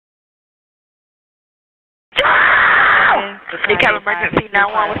You have emergency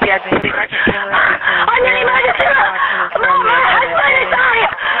 911 with the emergency. I need emergency.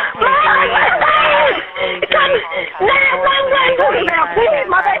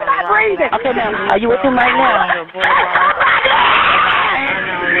 My baby's not breathing. Okay, ma'am. Are you with him right now?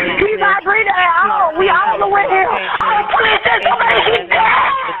 He's not breathing at all. We all are with him. Oh, please, somebody, he's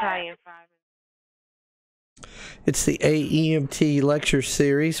dead. It's the AEMT lecture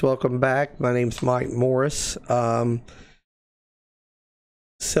series. Welcome back. My name's Mike Morris.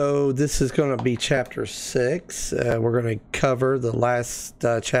 So this is going to be chapter 6. We're going to cover the last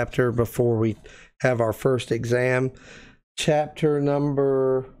chapter before we have our first exam. Chapter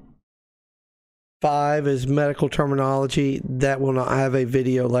number 5 is medical terminology. That will not have a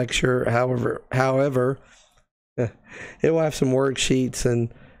video lecture. However, it will have some worksheets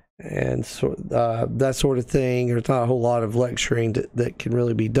and so that sort of thing. There's not a whole lot of lecturing that can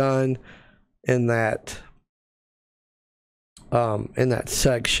really be done in that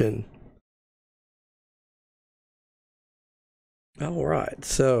section. All right,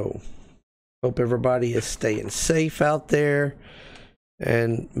 so hope everybody is staying safe out there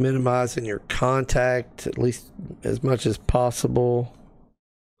and minimizing your contact at least as much as possible.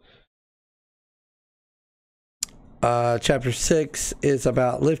 Chapter 6 is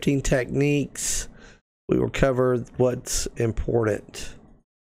about lifting techniques. We will cover what's important,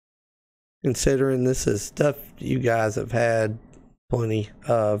 considering this is stuff you guys have had plenty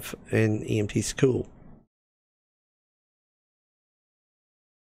of in EMT school.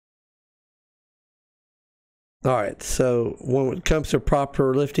 All right, so when it comes to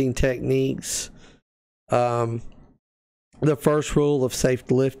proper lifting techniques, the first rule of safe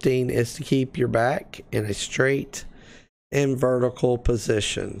lifting is to keep your back in a straight and vertical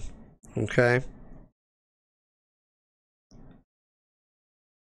position. Okay,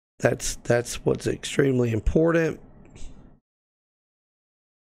 that's what's extremely important.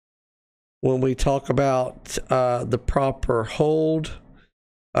 When we talk about the proper hold,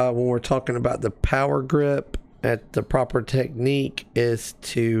 when we're talking about the power grip, at the proper technique is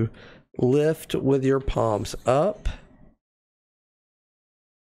to lift with your palms up.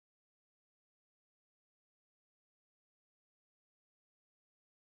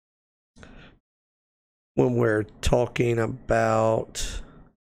 When we're talking about,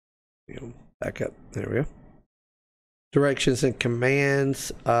 back up, there we go. Directions and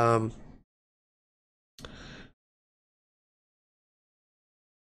commands.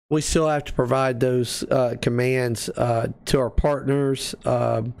 We still have to provide those commands to our partners.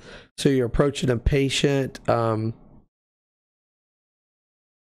 So you're approaching a patient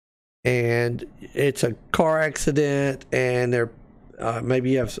and it's a car accident and they're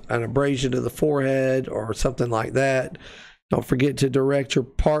maybe you have an abrasion to the forehead or something like that. Don't forget to direct your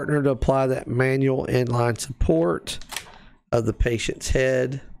partner to apply that manual inline support of the patient's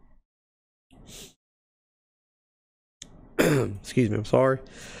head. Excuse me, I'm sorry.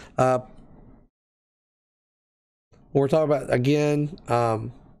 We're talking about, again,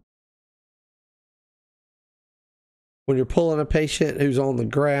 when you're pulling a patient who's on the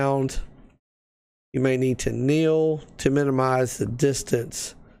ground, you may need to kneel to minimize the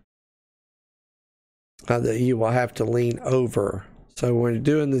distance that you will have to lean over. So when you're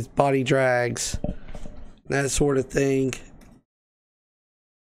doing these body drags, that sort of thing,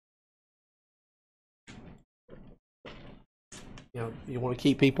 you want to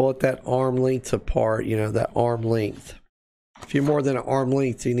keep people at that arm length apart, that arm length. If you're more than an arm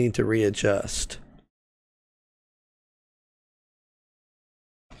length, you need to readjust.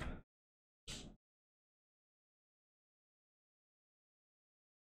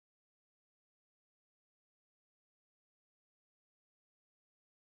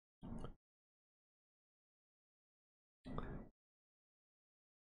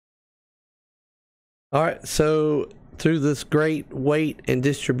 All right, so through this great weight and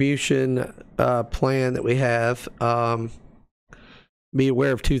distribution plan that we have, be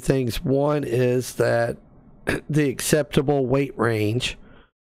aware of two things. One is that the acceptable weight range,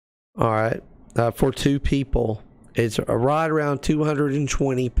 all right, for 2 people is right around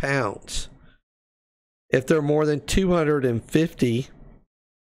 220 pounds. If they're more than 250,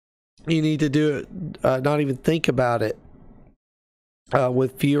 you need to do it, not even think about it,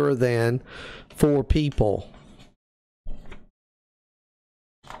 with fewer than 4 people.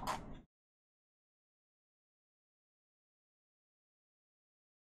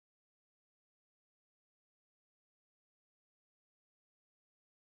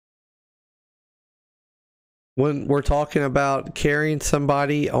 When we're talking about carrying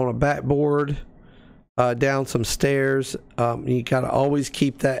somebody on a backboard down some stairs, you got to always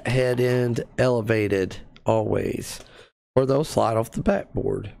keep that head end elevated, always. or they'll slide off the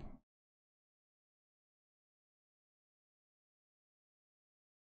backboard.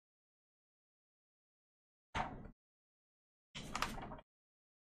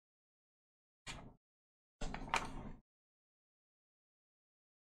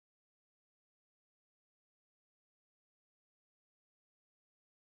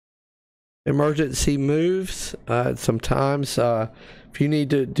 Emergency moves. Sometimes if you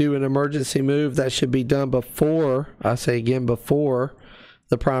need to do an emergency move, that should be done before, I say again, before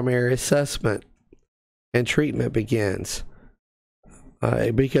the primary assessment and treatment begins.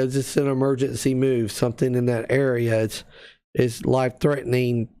 Because it's an emergency move, something in that area is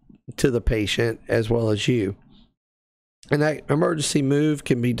life-threatening to the patient as well as you. And that emergency move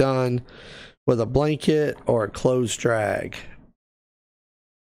can be done with a blanket or a closed drag.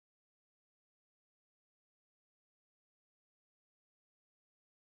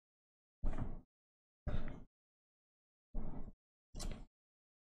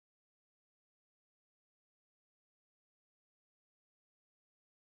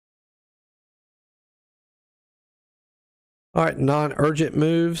 All right, non-urgent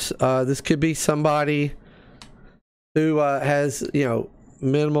moves. This could be somebody who has,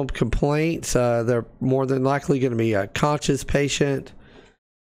 minimum complaints. They're more than likely going to be a conscious patient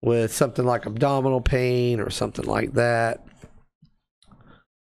with something like abdominal pain or something like that.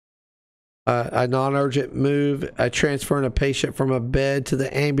 A non-urgent move, transferring a patient from a bed to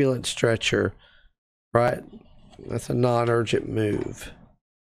the ambulance stretcher, right? That's a non-urgent move.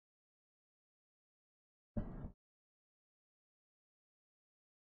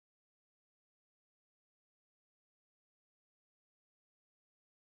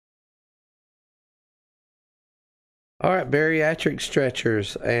 All right, bariatric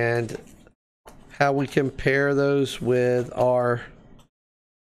stretchers and how we compare those with our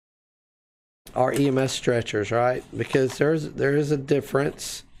EMS stretchers, right? Because there is a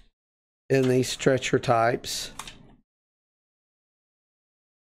difference in these stretcher types.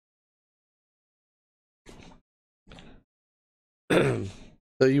 So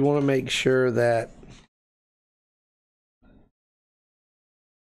you want to make sure that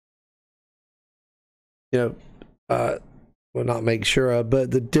well, not make sure of,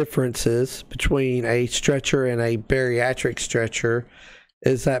 but the differences between a stretcher and a bariatric stretcher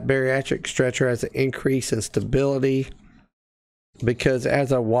is that bariatric stretcher has an increase in stability because it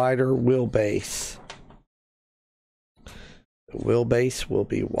has a wider wheelbase. The wheelbase will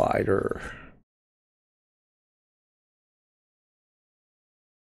be wider.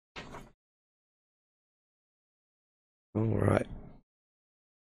 All right.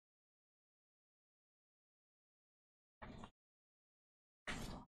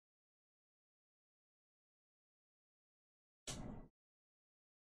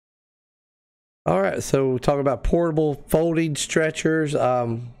 All right, so we'll talk about portable folding stretchers.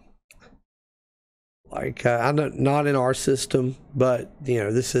 I'm not in our system, but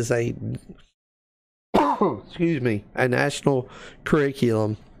this is a excuse me, a national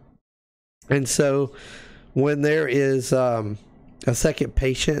curriculum, and so when there is a second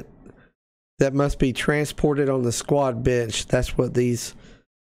patient that must be transported on the squad bench, that's what these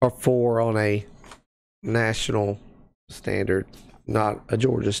are for on a national standard, not a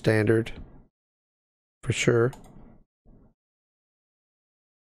Georgia standard. For sure.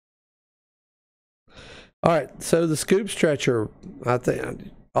 All right, so the scoop stretcher, I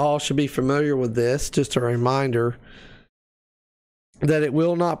think all should be familiar with this. Just a reminder that it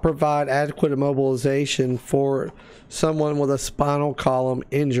will not provide adequate immobilization for someone with a spinal column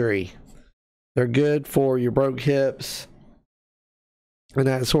injury. They're good for your broke hips and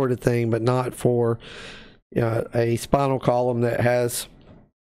that sort of thing, but not for a spinal column that has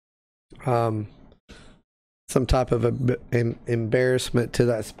some type of embarrassment to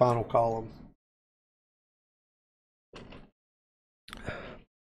that spinal column.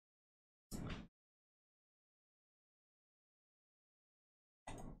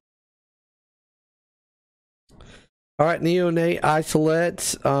 All right, neonate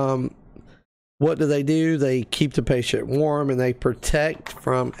isolates. What do? They keep the patient warm and they protect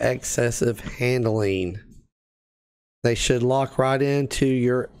from excessive handling. They should lock right into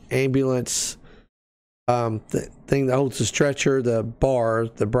your ambulance the thing that holds the stretcher, the bar,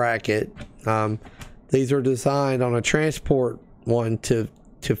 the bracket. These are designed on a transport one to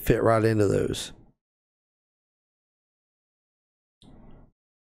fit right into those.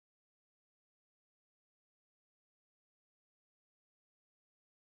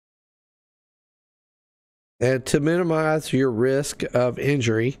 And to minimize your risk of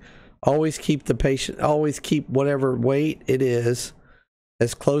injury, always keep whatever weight it is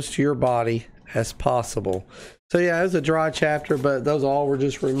as close to your body as possible. So yeah, it was a dry chapter, but those all were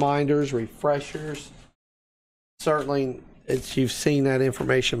just reminders, refreshers. Certainly, you've seen that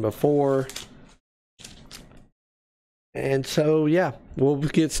information before. And so, yeah, we'll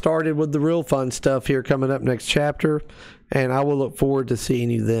get started with the real fun stuff here coming up next chapter, and I will look forward to seeing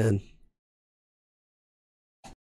you then.